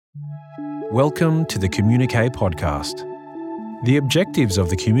Welcome to the Communiqué podcast. The objectives of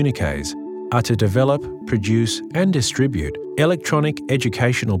the Communiqués are to develop, produce and distribute electronic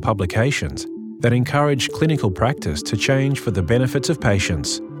educational publications that encourage clinical practice to change for the benefits of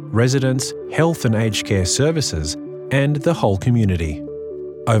patients, residents, health and aged care services and the whole community.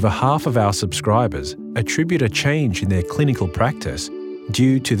 Over half of our subscribers attribute a change in their clinical practice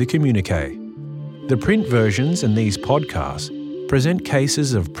due to the Communiqué. The print versions in these podcasts present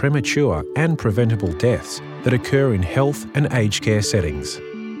cases of premature and preventable deaths that occur in health and aged care settings.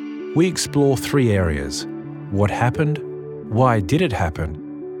 We explore three areas: what happened, why did it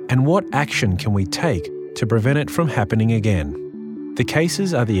happen, and what action can we take to prevent it from happening again. The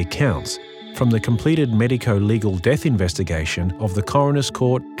cases are the accounts from the completed medico-legal death investigation of the Coroner's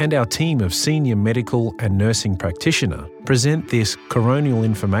Court, and our team of senior medical and nursing practitioner present this coronial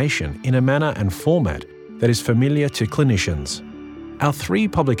information in a manner and format that is familiar to clinicians. Our three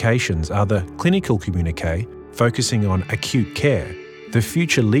publications are the Clinical Communiqué, focusing on acute care, the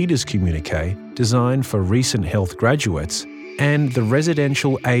Future Leaders Communiqué, designed for recent health graduates, and the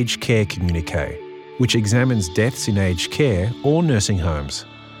Residential Aged Care Communiqué, which examines deaths in aged care or nursing homes.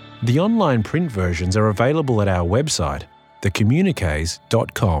 The online print versions are available at our website,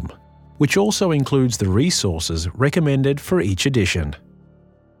 thecommuniques.com, which also includes the resources recommended for each edition.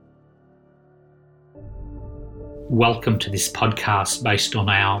 Welcome to this podcast based on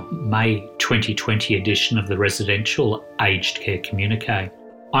our May 2020 edition of the Residential Aged Care Communiqué.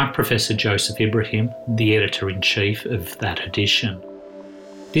 I'm Professor Joseph Ibrahim, the Editor-in-Chief of that edition.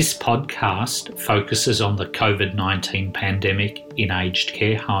 This podcast focuses on the COVID-19 pandemic in aged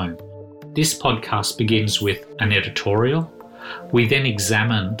care home. This podcast begins with an editorial. We then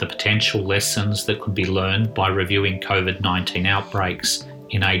examine the potential lessons that could be learned by reviewing COVID-19 outbreaks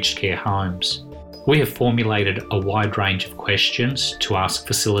in aged care homes. We have formulated a wide range of questions to ask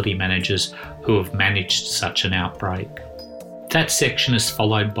facility managers who have managed such an outbreak. That section is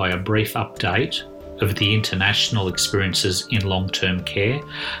followed by a brief update of the international experiences in long-term care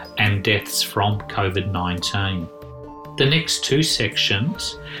and deaths from COVID-19. The next two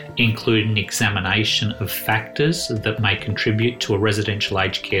sections include an examination of factors that may contribute to a residential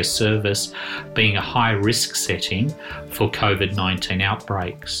aged care service being a high-risk setting for COVID-19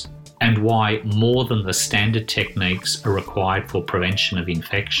 outbreaks, and why more than the standard techniques are required for prevention of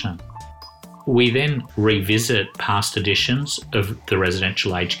infection. We then revisit past editions of the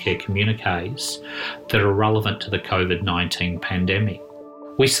Residential Aged Care Communiqués that are relevant to the COVID-19 pandemic.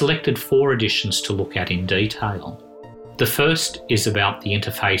 We selected 4 editions to look at in detail. The first is about the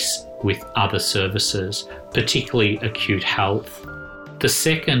interface with other services, particularly acute health. The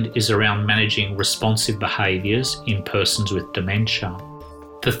second is around managing responsive behaviours in persons with dementia.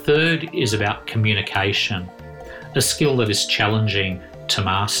 The third is about communication, a skill that is challenging to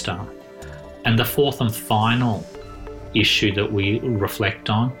master. And the fourth and final issue that we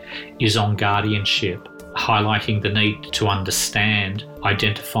reflect on is on guardianship, highlighting the need to understand,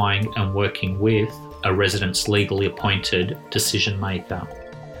 identifying and working with a resident's legally appointed decision maker.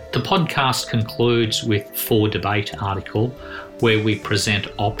 The podcast concludes with 4 debate article where we present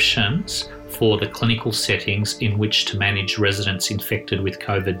options for the clinical settings in which to manage residents infected with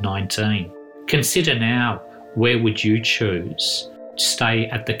COVID-19. Consider now, where would you choose? Stay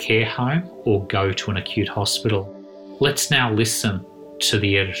at the care home or go to an acute hospital? Let's now listen to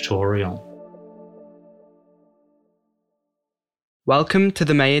the editorial. Welcome to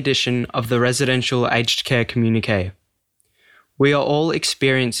the May edition of the Residential Aged Care Communiqué. We are all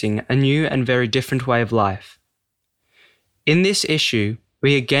experiencing a new and very different way of life. In this issue,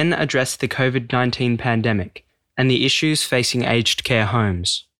 we again address the COVID-19 pandemic and the issues facing aged care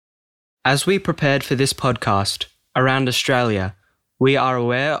homes. As we prepared for this podcast, around Australia, we are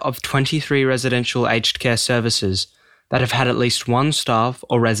aware of 23 residential aged care services that have had at least one staff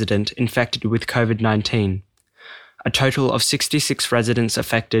or resident infected with COVID-19, a total of 66 residents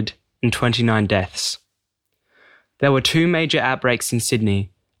affected and 29 deaths. There were 2 major outbreaks in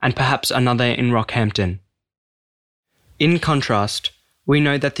Sydney and perhaps another in Rockhampton. In contrast, we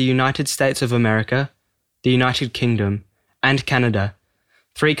know that the United States of America, the United Kingdom, and Canada,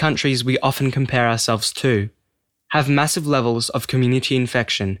 3 countries we often compare ourselves to, have massive levels of community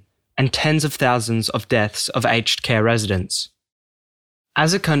infection and tens of thousands of deaths of aged care residents.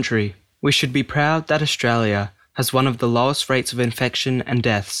 As a country, we should be proud that Australia has one of the lowest rates of infection and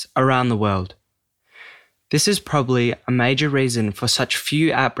deaths around the world. This is probably a major reason for such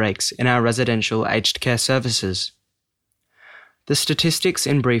few outbreaks in our residential aged care services. The statistics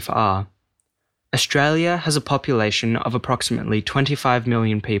in brief are: Australia has a population of approximately 25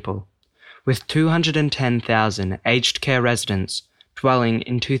 million people, with 210,000 aged care residents dwelling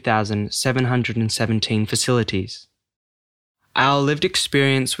in 2,717 facilities. Our lived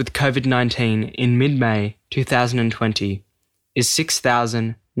experience with COVID-19 in mid-May 2020 is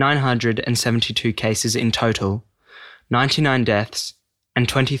 6,972 cases in total, 99 deaths, and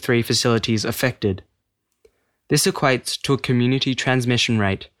 23 facilities affected. This equates to a community transmission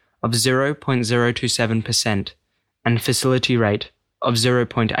rate of 0.027% and facility rate of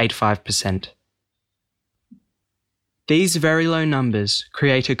 0.85%. These very low numbers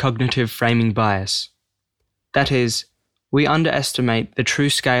create a cognitive framing bias. That is, we underestimate the true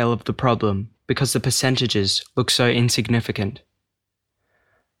scale of the problem because the percentages look so insignificant.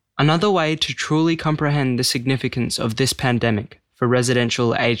 Another way to truly comprehend the significance of this pandemic for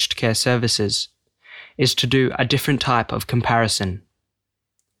residential aged care services is to do a different type of comparison.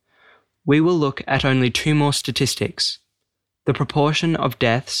 We will look at only two more statistics: the proportion of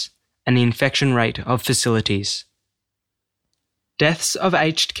deaths and the infection rate of facilities. Deaths of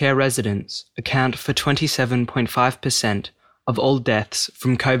aged care residents account for 27.5% of all deaths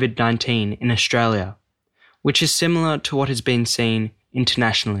from COVID-19 in Australia, which is similar to what has been seen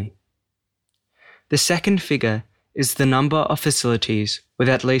internationally. The second figure is the number of facilities with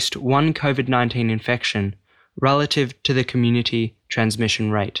at least one COVID-19 infection relative to the community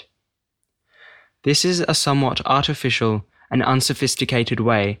transmission rate. This is a somewhat artificial and unsophisticated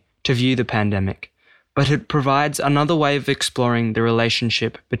way to view the pandemic, but it provides another way of exploring the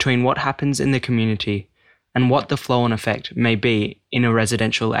relationship between what happens in the community and what the flow-on effect may be in a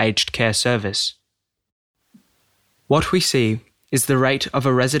residential aged care service. What we see is the rate of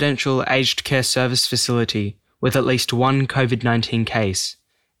a residential aged care service facility with at least one COVID-19 case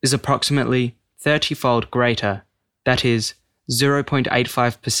is approximately 30-fold greater, that is,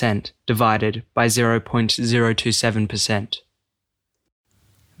 0.85% divided by 0.027%.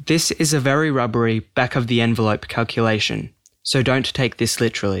 This is a very rubbery back-of-the-envelope calculation, so don't take this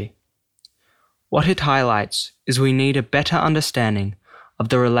literally. What it highlights is we need a better understanding of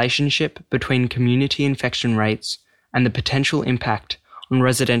the relationship between community infection rates and the potential impact on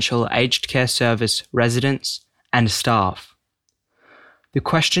residential aged care service residents and staff. The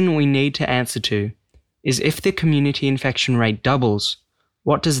question we need to answer to is, if the community infection rate doubles,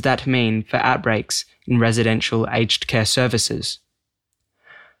 what does that mean for outbreaks in residential aged care services?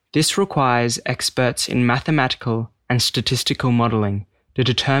 This requires experts in mathematical and statistical modelling to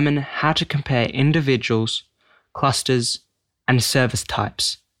determine how to compare individuals, clusters, and service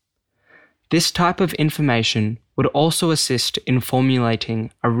types. This type of information would also assist in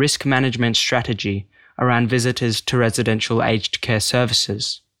formulating a risk management strategy around visitors to residential aged care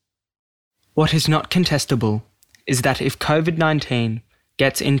services. What is not contestable is that if COVID-19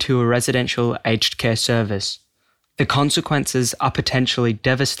 gets into a residential aged care service, the consequences are potentially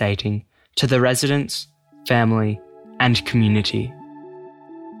devastating to the residents, family, and community.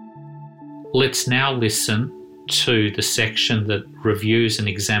 Let's now listen to the section that reviews and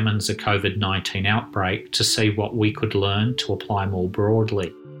examines a COVID-19 outbreak to see what we could learn to apply more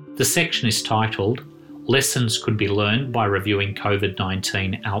broadly. The section is titled, Lessons Could Be Learned by Reviewing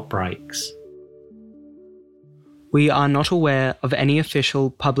COVID-19 Outbreaks. We are not aware of any official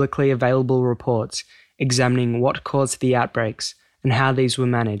publicly available reports examining what caused the outbreaks and how these were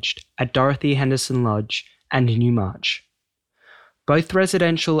managed at Dorothy Henderson Lodge and Newmarch. Both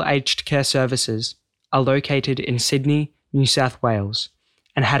residential aged care services are located in Sydney, New South Wales,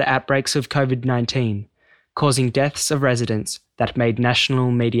 and had outbreaks of COVID-19, causing deaths of residents that made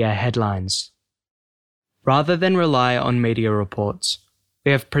national media headlines. Rather than rely on media reports,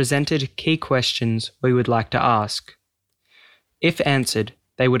 we have presented key questions we would like to ask. If answered,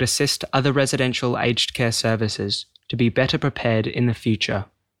 they would assist other residential aged care services to be better prepared in the future.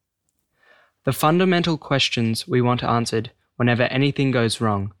 The fundamental questions we want answered whenever anything goes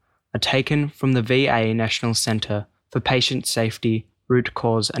wrong are taken from the VA National Centre for Patient Safety Root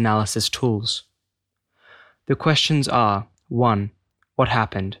Cause Analysis tools. The questions are: 1. What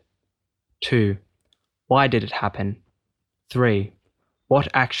happened? 2. Why did it happen? 3. What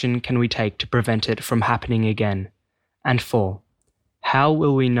action can we take to prevent it from happening again? And 4. How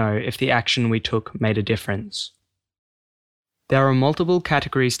will we know if the action we took made a difference? There are multiple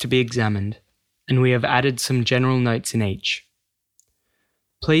categories to be examined, and we have added some general notes in each.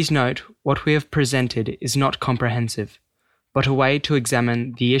 Please note what we have presented is not comprehensive, but a way to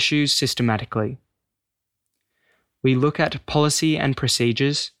examine the issues systematically. We look at policy and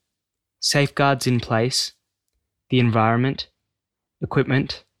procedures, safeguards in place, the environment,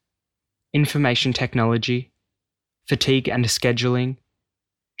 equipment, information technology, fatigue and scheduling,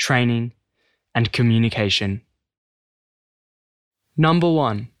 training, and communication. Number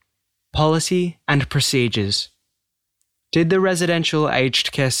 1. Policy and procedures. Did the Residential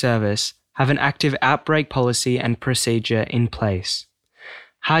Aged Care Service have an active outbreak policy and procedure in place?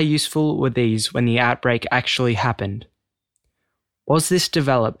 How useful were these when the outbreak actually happened? Was this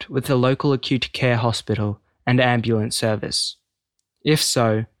developed with the local acute care hospital and ambulance service? If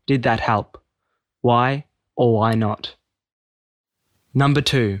so, did that help? Why or why not? Number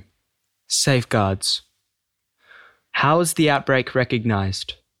 2. Safeguards. How was the outbreak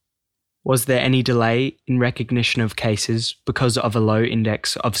recognised? Was there any delay in recognition of cases because of a low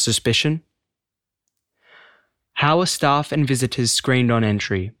index of suspicion? How were staff and visitors screened on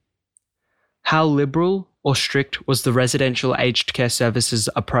entry? How liberal or strict was the Residential Aged Care Service's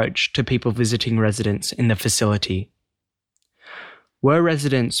approach to people visiting residents in the facility? Were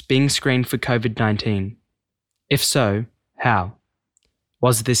residents being screened for COVID-19? If so, how?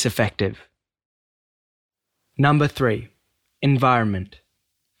 Was this effective? Number 3. Environment.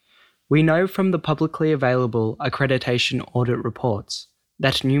 We know from the publicly available accreditation audit reports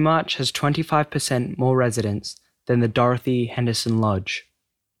that Newmarch has 25% more residents than the Dorothy Henderson Lodge.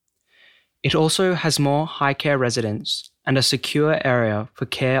 It also has more high care residents and a secure area for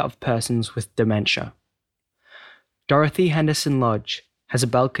care of persons with dementia. Dorothy Henderson Lodge has a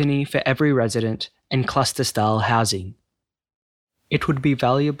balcony for every resident and cluster-style housing. It would be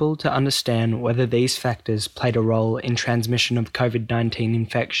valuable to understand whether these factors played a role in transmission of COVID-19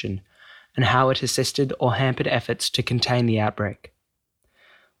 infection and how it assisted or hampered efforts to contain the outbreak.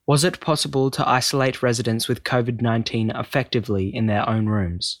 Was it possible to isolate residents with COVID-19 effectively in their own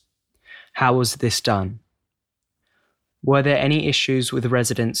rooms? How was this done? Were there any issues with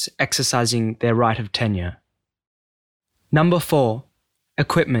residents exercising their right of tenure? Number 4.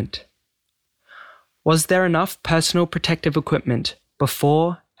 Equipment. Was there enough personal protective equipment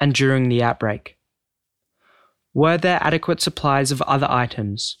before and during the outbreak? Were there adequate supplies of other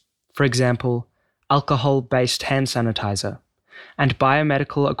items, for example, alcohol-based hand sanitizer, and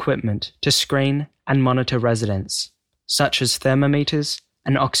biomedical equipment to screen and monitor residents, such as thermometers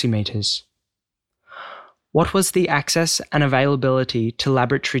and oximeters? What was the access and availability to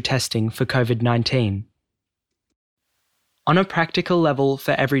laboratory testing for COVID-19? On a practical level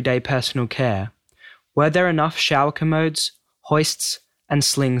for everyday personal care, were there enough shower commodes, hoists, and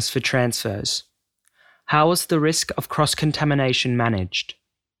slings for transfers? How was the risk of cross-contamination managed?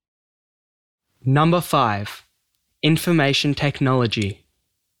 Number 5. Information technology.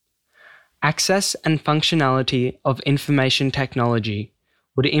 Access and functionality of information technology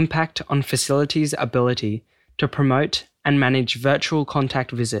would impact on facilities' ability to promote and manage virtual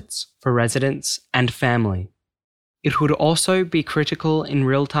contact visits for residents and family. It would also be critical in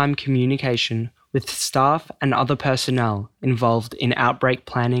real-time communication with staff and other personnel involved in outbreak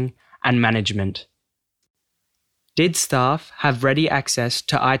planning and management. Did staff have ready access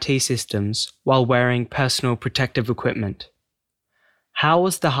to IT systems while wearing personal protective equipment? How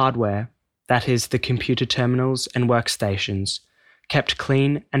was the hardware, that is, the computer terminals and workstations, kept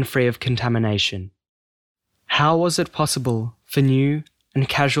clean and free of contamination? How was it possible for new and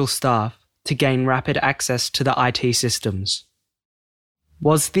casual staff to gain rapid access to the IT systems?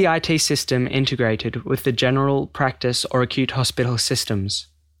 Was the IT system integrated with the general practice or acute hospital systems?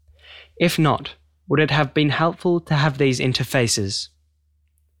 If not, would it have been helpful to have these interfaces?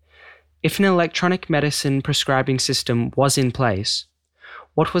 If an electronic medicine prescribing system was in place,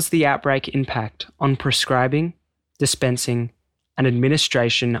 what was the outbreak impact on prescribing, dispensing, and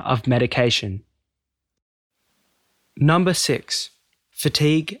administration of medication? Number 6.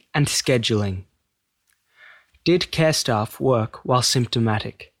 Fatigue and scheduling. Did care staff work while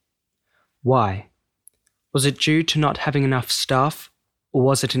symptomatic? Why? Was it due to not having enough staff, or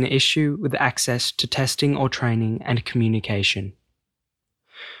was it an issue with access to testing or training and communication?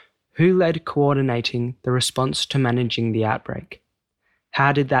 Who led coordinating the response to managing the outbreak?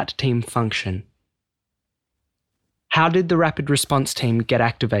 How did that team function? How did the rapid response team get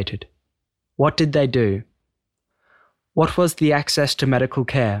activated? What did they do? What was the access to medical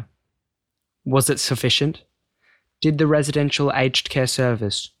care? Was it sufficient? Did the Residential Aged Care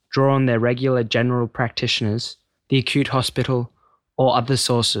Service draw on their regular general practitioners, the acute hospital, or other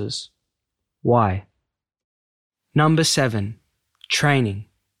sources? Why? Number 7. Training.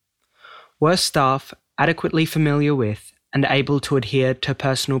 Were staff adequately familiar with and able to adhere to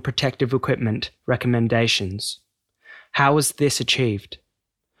personal protective equipment recommendations? How was this achieved?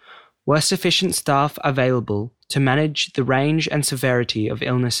 Were sufficient staff available to manage the range and severity of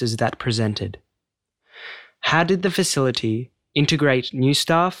illnesses that presented? How did the facility integrate new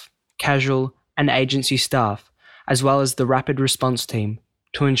staff, casual, and agency staff, as well as the rapid response team,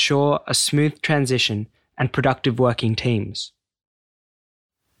 to ensure a smooth transition and productive working teams?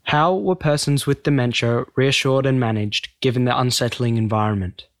 How were persons with dementia reassured and managed given the unsettling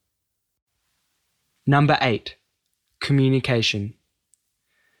environment? Number 8. Communication.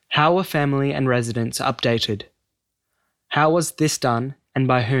 How were family and residents updated? How was this done and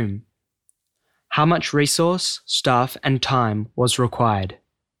by whom? How much resource, staff, and time was required?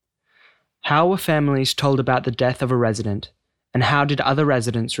 How were families told about the death of a resident, and how did other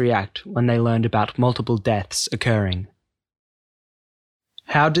residents react when they learned about multiple deaths occurring?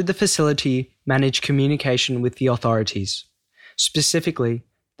 How did the facility manage communication with the authorities, specifically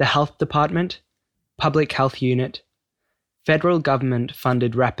the Health Department, Public Health Unit, Federal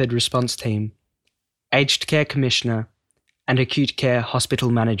Government-funded Rapid Response Team, Aged Care Commissioner, and Acute Care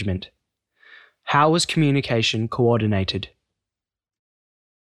Hospital Management? How was communication coordinated?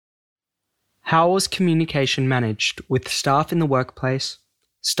 How was communication managed with staff in the workplace,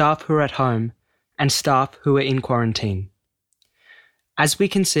 staff who were at home, and staff who were in quarantine? As we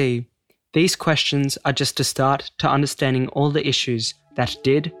can see, these questions are just a start to understanding all the issues that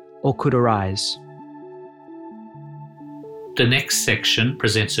did or could arise. The next section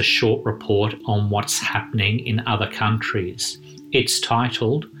presents a short report on what's happening in other countries. It's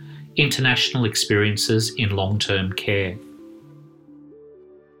titled International Experiences in Long-Term Care.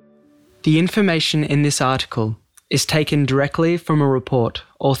 The information in this article is taken directly from a report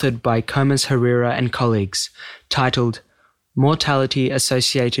authored by Comas Herrera and colleagues titled Mortality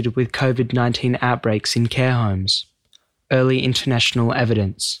Associated with COVID-19 Outbreaks in Care Homes, Early International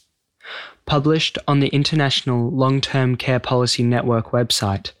Evidence, published on the International Long-Term Care Policy Network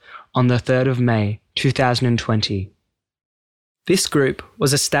website on the 3rd of May 2020. This group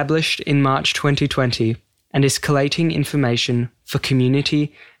was established in March 2020 and is collating information for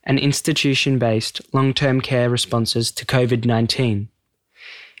community and institution-based long-term care responses to COVID-19.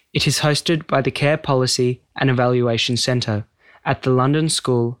 It is hosted by the Care Policy and Evaluation Centre at the London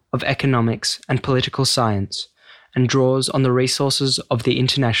School of Economics and Political Science and draws on the resources of the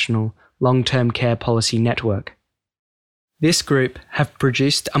International Long-Term Care Policy Network. This group have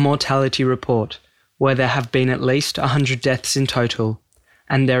produced a mortality report where there have been at least 100 deaths in total,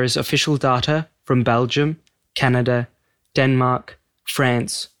 and there is official data from Belgium, Canada, Denmark,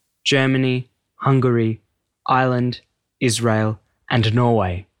 France, Germany, Hungary, Ireland, Israel, and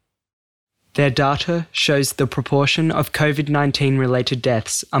Norway. Their data shows the proportion of COVID-19 related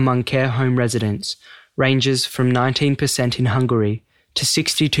deaths among care home residents ranges from 19% in Hungary to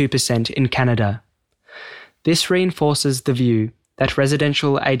 62% in Canada. This reinforces the view that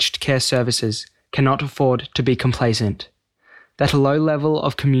residential aged care services cannot afford to be complacent, that a low level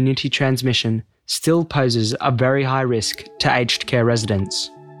of community transmission still poses a very high risk to aged care residents.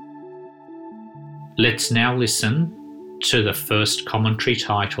 Let's now listen to the first commentary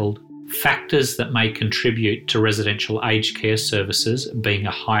titled Factors that may contribute to residential aged care services being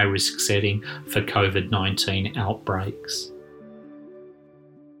a high-risk setting for COVID-19 outbreaks.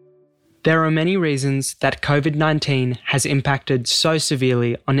 There are many reasons that COVID-19 has impacted so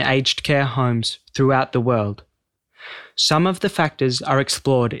severely on aged care homes throughout the world. Some of the factors are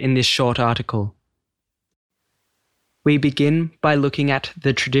explored in this short article. We begin by looking at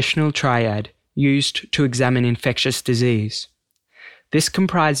the traditional triad used to examine infectious disease. This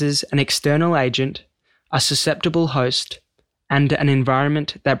comprises an external agent, a susceptible host, and an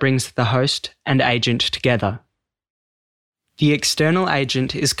environment that brings the host and agent together. The external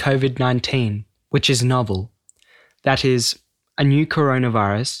agent is COVID-19, which is novel. That is, a new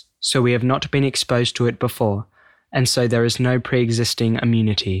coronavirus, so we have not been exposed to it before, and so there is no pre-existing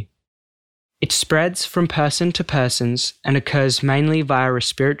immunity. It spreads from person to persons and occurs mainly via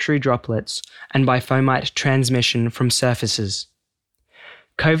respiratory droplets and by fomite transmission from surfaces.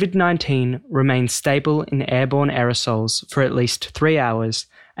 COVID-19 remains stable in airborne aerosols for at least 3 hours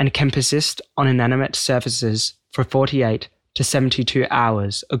and can persist on inanimate surfaces for 48 to 72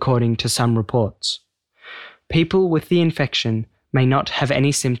 hours, according to some reports. People with the infection may not have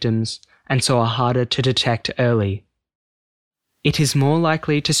any symptoms and so are harder to detect early. It is more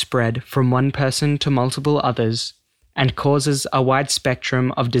likely to spread from one person to multiple others and causes a wide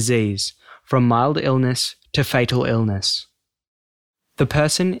spectrum of disease, from mild illness to fatal illness. The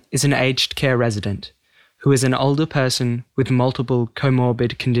person is an aged care resident, who is an older person with multiple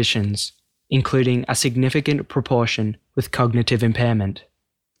comorbid conditions, including a significant proportion with cognitive impairment.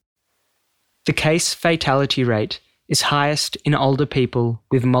 The case fatality rate is highest in older people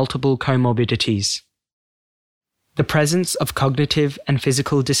with multiple comorbidities. The presence of cognitive and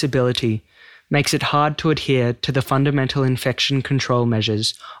physical disability makes it hard to adhere to the fundamental infection control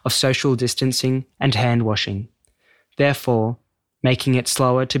measures of social distancing and hand washing, therefore making it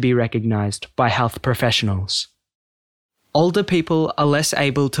slower to be recognised by health professionals. Older people are less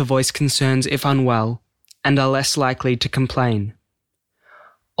able to voice concerns if unwell and are less likely to complain.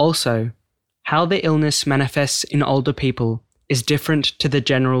 Also, how the illness manifests in older people is different to the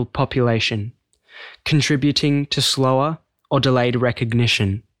general population, contributing to slower or delayed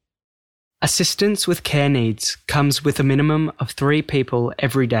recognition. Assistance with care needs comes with a minimum of 3 people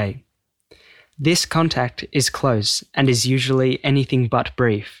every day. This contact is close and is usually anything but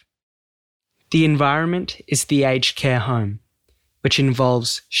brief. The environment is the aged care home, which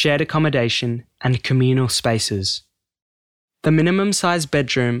involves shared accommodation and communal spaces. The minimum size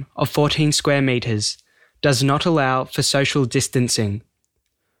bedroom of 14 square metres does not allow for social distancing.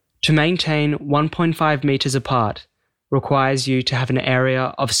 To maintain 1.5 metres apart requires you to have an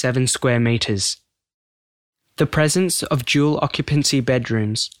area of 7 square metres. The presence of dual occupancy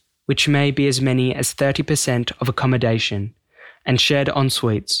bedrooms, which may be as many as 30% of accommodation, and shared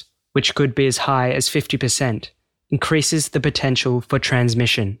ensuites, which could be as high as 50%, increases the potential for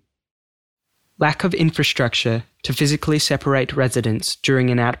transmission. Lack of infrastructure to physically separate residents during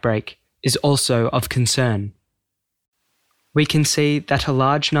an outbreak is also of concern. We can see that a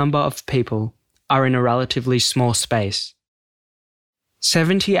large number of people are in a relatively small space.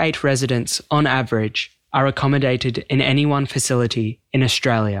 78 residents, on average, are accommodated in any one facility in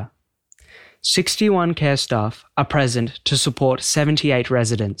Australia. 61 care staff are present to support 78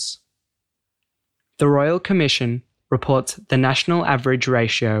 residents. The Royal Commission reports the national average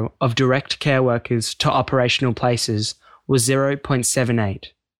ratio of direct care workers to operational places was 0.78.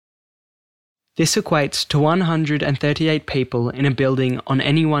 This equates to 138 people in a building on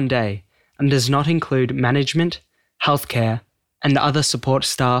any one day and does not include management, healthcare, and other support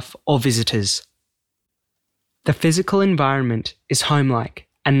staff or visitors. The physical environment is home-like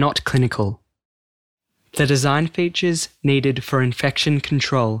and not clinical. The design features needed for infection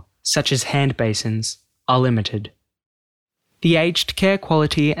control, such as hand basins, are limited. The Aged Care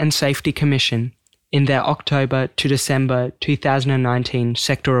Quality and Safety Commission, in their October to December 2019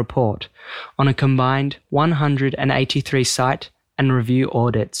 sector report on a combined 183 site and review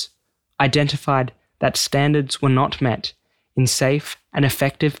audits, identified that standards were not met in safe and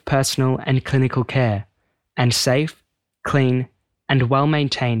effective personal and clinical care, and safe, clean, and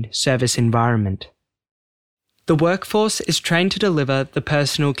well-maintained service environment. The workforce is trained to deliver the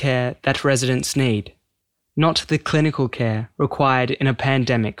personal care that residents need, not the clinical care required in a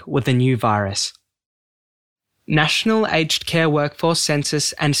pandemic with a new virus. National Aged Care Workforce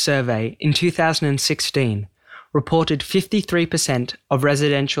Census and Survey in 2016 reported 53% of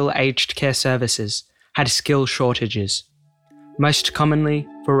residential aged care services had skill shortages, most commonly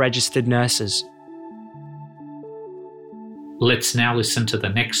for registered nurses. Let's now listen to the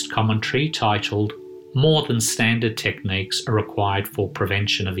next commentary titled "More than Standard Techniques are Required for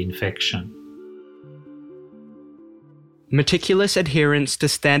Prevention of Infection." Meticulous adherence to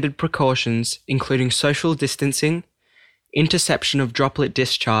standard precautions, including social distancing, interception of droplet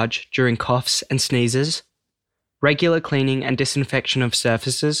discharge during coughs and sneezes, regular cleaning and disinfection of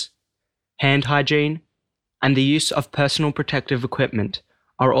surfaces, hand hygiene, and the use of personal protective equipment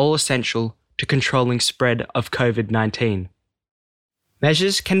are all essential to controlling spread of COVID-19.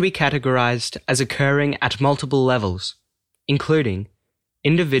 Measures can be categorized as occurring at multiple levels, including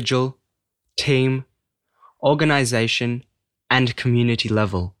individual, team, organization, and community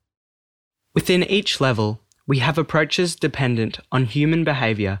level. Within each level, we have approaches dependent on human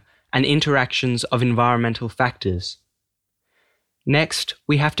behavior and interactions of environmental factors. Next,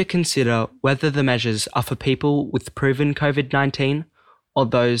 we have to consider whether the measures are for people with proven COVID-19 or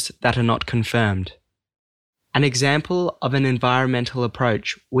those that are not confirmed. An example of an environmental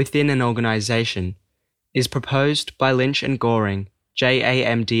approach within an organization is proposed by Lynch and Goring,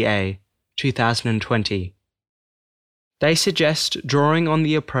 JAMDA, 2020. They suggest drawing on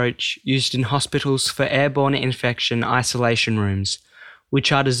the approach used in hospitals for airborne infection isolation rooms,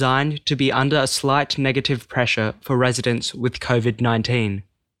 which are designed to be under a slight negative pressure for residents with COVID-19.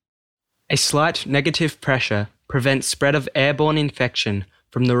 A slight negative pressure prevents spread of airborne infection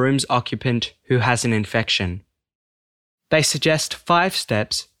from the room's occupant who has an infection. They suggest 5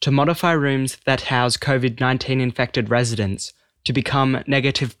 steps to modify rooms that house COVID-19 infected residents to become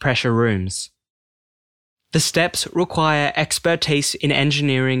negative pressure rooms. The steps require expertise in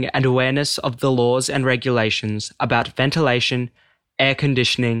engineering and awareness of the laws and regulations about ventilation, air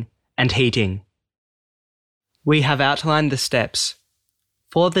conditioning, and heating. We have outlined the steps.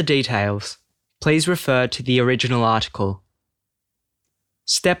 For the details, please refer to the original article.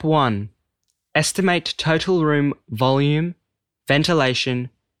 Step 1. Estimate total room volume, ventilation,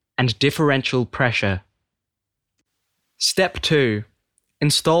 and differential pressure. Step 2.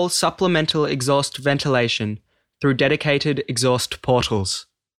 Install supplemental exhaust ventilation through dedicated exhaust portals.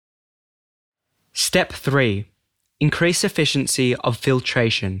 Step 3. Increase efficiency of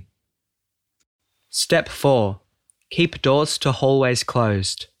filtration. Step 4. Keep doors to hallways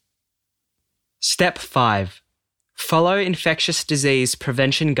closed. Step 5. Follow infectious disease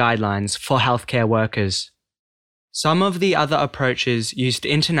prevention guidelines for healthcare workers. Some of the other approaches used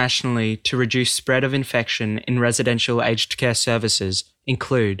internationally to reduce spread of infection in residential aged care services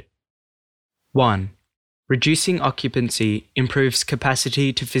include: 1. Reducing occupancy improves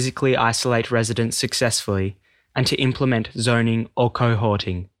capacity to physically isolate residents successfully and to implement zoning or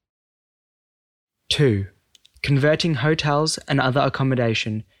cohorting. 2. Converting hotels and other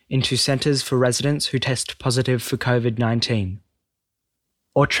accommodation into centres for residents who test positive for COVID-19,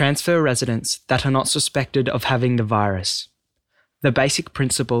 or transfer residents that are not suspected of having the virus. The basic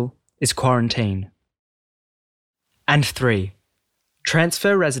principle is quarantine. And 3.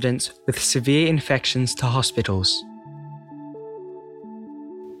 Transfer residents with severe infections to hospitals.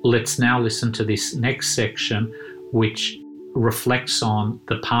 Let's now listen to this next section, which reflects on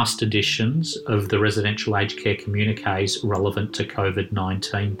the past editions of the Residential Aged Care Communiqués relevant to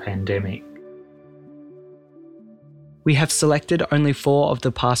COVID-19 pandemic. We have selected only 4 of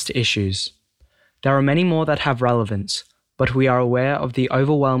the past issues. There are many more that have relevance, but we are aware of the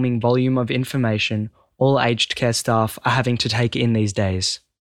overwhelming volume of information all aged care staff are having to take in these days.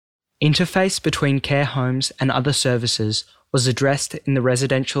 Interface between care homes and other services was addressed in the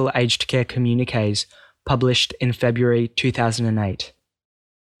Residential Aged Care Communiqués published in February 2008.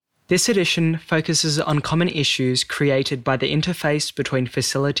 This edition focuses on common issues created by the interface between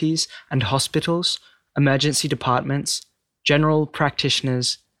facilities and hospitals, emergency departments, general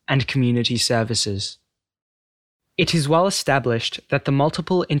practitioners, and community services. It is well established that the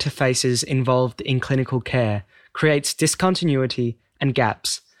multiple interfaces involved in clinical care creates discontinuity and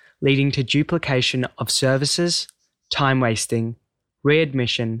gaps, leading to duplication of services, time wasting,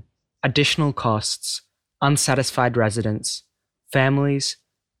 readmission, additional costs, unsatisfied residents, families,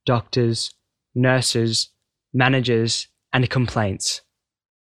 doctors, nurses, managers, and complaints.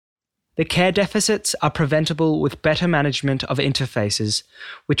 The care deficits are preventable with better management of interfaces,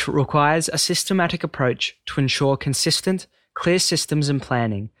 which requires a systematic approach to ensure consistent, clear systems and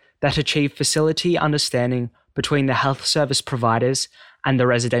planning that achieve facility understanding between the health service providers and the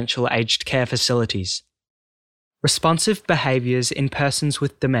residential aged care facilities. Responsive behaviours in persons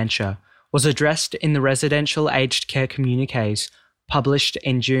with dementia was addressed in the Residential Aged Care Communiqués published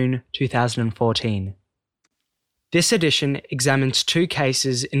in June 2014. This edition examines 2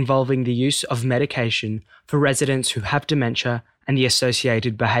 cases involving the use of medication for residents who have dementia and the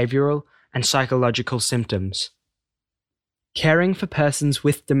associated behavioural and psychological symptoms. Caring for persons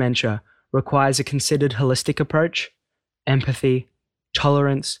with dementia requires a considered holistic approach, empathy,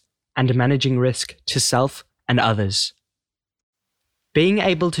 tolerance, and managing risk to self and others. Being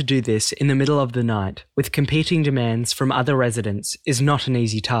able to do this in the middle of the night with competing demands from other residents is not an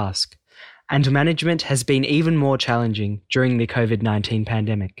easy task, and management has been even more challenging during the COVID-19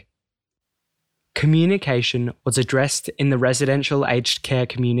 pandemic. Communication was addressed in the Residential Aged Care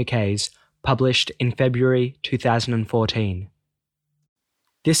Communiqués published in February 2014.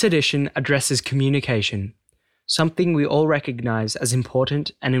 This edition addresses communication, something we all recognise as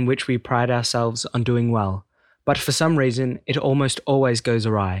important and in which we pride ourselves on doing well, but for some reason it almost always goes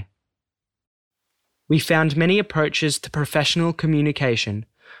awry. We found many approaches to professional communication,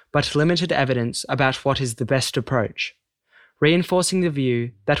 but limited evidence about what is the best approach, reinforcing the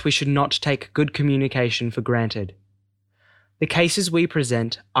view that we should not take good communication for granted. The cases we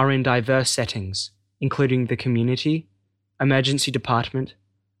present are in diverse settings, including the community, emergency department,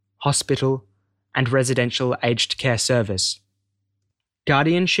 hospital, and residential aged care service.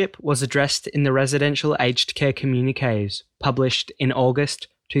 Guardianship was addressed in the Residential Aged Care Communiqués published in August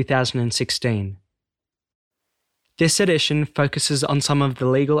 2016. This edition focuses on some of the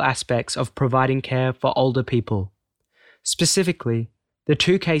legal aspects of providing care for older people. Specifically, the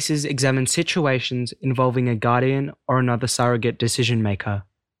 2 cases examine situations involving a guardian or another surrogate decision maker.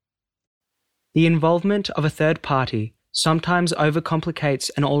 The involvement of a third party sometimes overcomplicates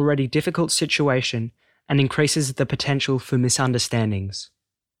an already difficult situation and increases the potential for misunderstandings.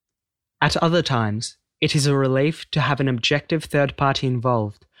 At other times, it is a relief to have an objective third party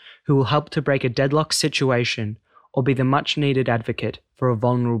involved who will help to break a deadlock situation or be the much-needed advocate for a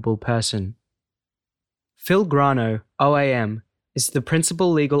vulnerable person. Phil Grano, OAM, is the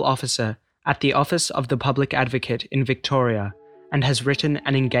Principal Legal Officer at the Office of the Public Advocate in Victoria and has written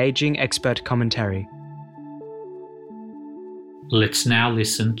an engaging expert commentary. Let's now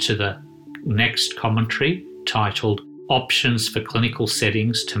listen to the next commentary titled Options for clinical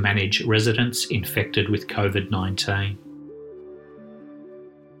settings to manage residents infected with COVID-19.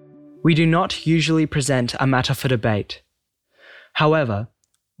 We do not usually present a matter for debate. However,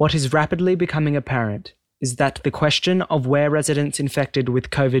 what is rapidly becoming apparent is that the question of where residents infected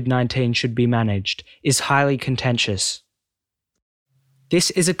with COVID-19 should be managed is highly contentious.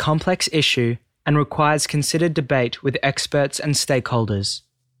 This is a complex issue and requires considered debate with experts and stakeholders.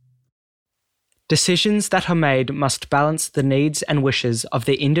 Decisions that are made must balance the needs and wishes of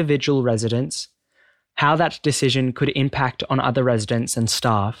the individual residents, how that decision could impact on other residents and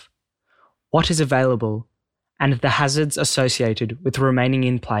staff, what is available, and the hazards associated with remaining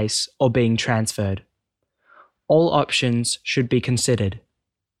in place or being transferred. All options should be considered.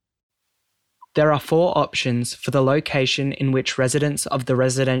 There are 4 options for the location in which residents of the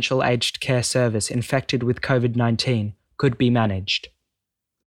Residential Aged Care Service infected with COVID-19 could be managed.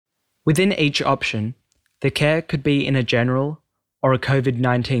 Within each option, the care could be in a general or a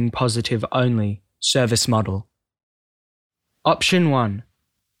COVID-19 positive only service model. Option 1.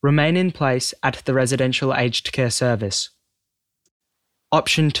 Remain in place at the Residential Aged Care Service.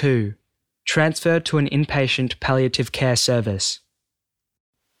 Option 2. Transfer to an inpatient palliative care service.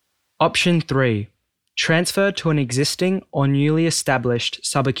 Option 3. Transfer to an existing or newly established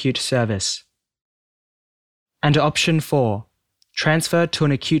subacute service. And Option 4. Transfer to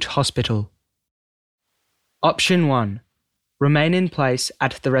an acute hospital. Option 1. Remain in place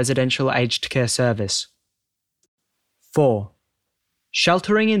at the Residential Aged Care Service. 4.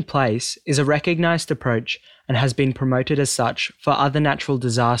 Sheltering in place is a recognised approach and has been promoted as such for other natural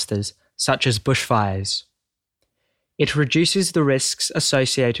disasters such as bushfires. It reduces the risks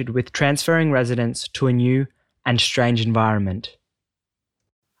associated with transferring residents to a new and strange environment.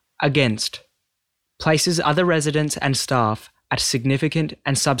 Against, places other residents and staff at significant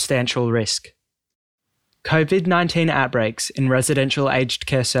and substantial risk. COVID-19 outbreaks in residential aged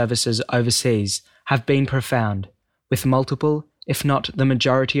care services overseas have been profound, with multiple, if not the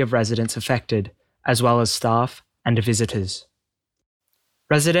majority of residents affected, as well as staff and visitors.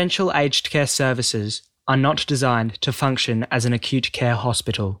 Residential aged care services are not designed to function as an acute care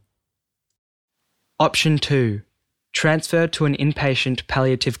hospital. Option 2. Transfer to an inpatient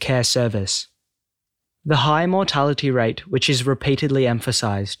palliative care service. The high mortality rate, which is repeatedly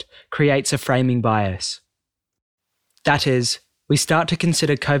emphasised, creates a framing bias. That is, we start to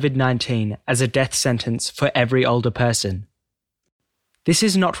consider COVID-19 as a death sentence for every older person. This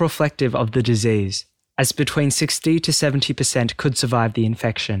is not reflective of the disease, as between 60 to 70% could survive the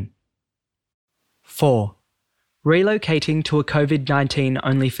infection. 4. Relocating to a COVID-19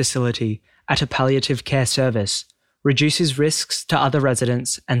 only facility at a palliative care service reduces risks to other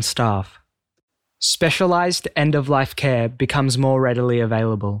residents and staff. Specialised end-of-life care becomes more readily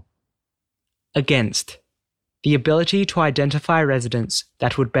available. Against, the ability to identify residents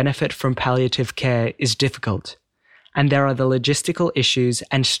that would benefit from palliative care is difficult, and there are the logistical issues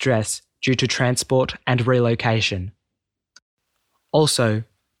and stress due to transport and relocation. Also,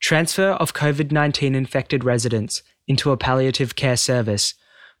 transfer of COVID-19 infected residents into a palliative care service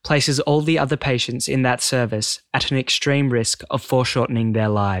places all the other patients in that service at an extreme risk of foreshortening their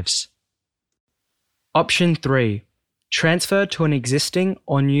lives. Option 3. Transfer to an existing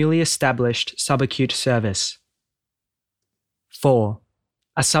or newly established subacute service. 4.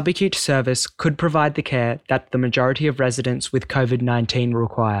 A subacute service could provide the care that the majority of residents with COVID-19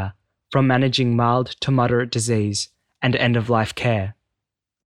 require, from managing mild to moderate disease and end-of-life care.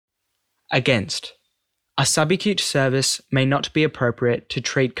 Against, a subacute service may not be appropriate to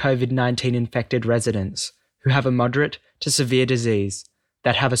treat COVID-19 infected residents who have a moderate to severe disease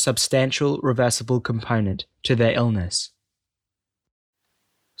that have a substantial reversible component to their illness.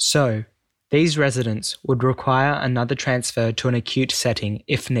 So, these residents would require another transfer to an acute setting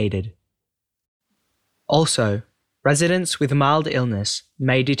if needed. Also, residents with mild illness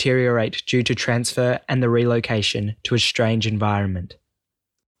may deteriorate due to transfer and the relocation to a strange environment.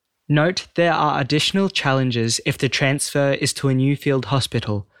 Note there are additional challenges if the transfer is to a new field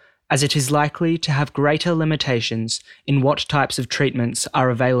hospital, as it is likely to have greater limitations in what types of treatments are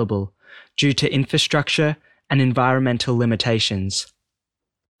available due to infrastructure and environmental limitations.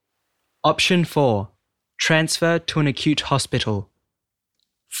 Option 4. Transfer to an acute hospital.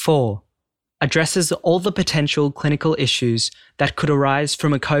 4. Addresses all the potential clinical issues that could arise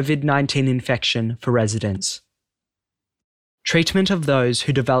from a COVID-19 infection for residents. Treatment of those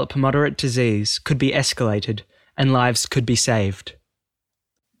who develop moderate disease could be escalated and lives could be saved.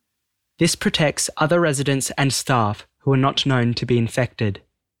 This protects other residents and staff who are not known to be infected.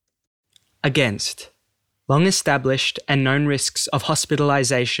 Against, long-established and known risks of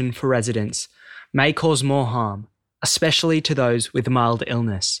hospitalisation for residents may cause more harm, especially to those with mild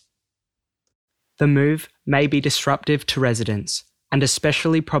illness. The move may be disruptive to residents and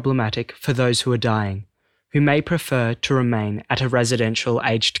especially problematic for those who are dying, who may prefer to remain at a residential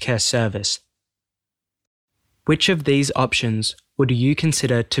aged care service. Which of these options would you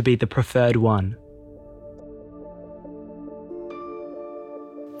consider to be the preferred one?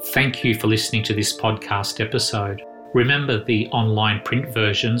 Thank you for listening to this podcast episode. Remember, the online print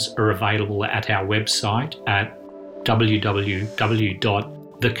versions are available at our website at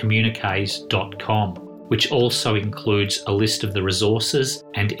www.thecommuniques.com, which also includes a list of the resources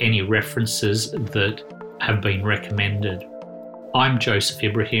and any references that have been recommended. I'm Joseph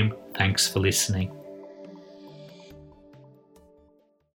Ibrahim. Thanks for listening.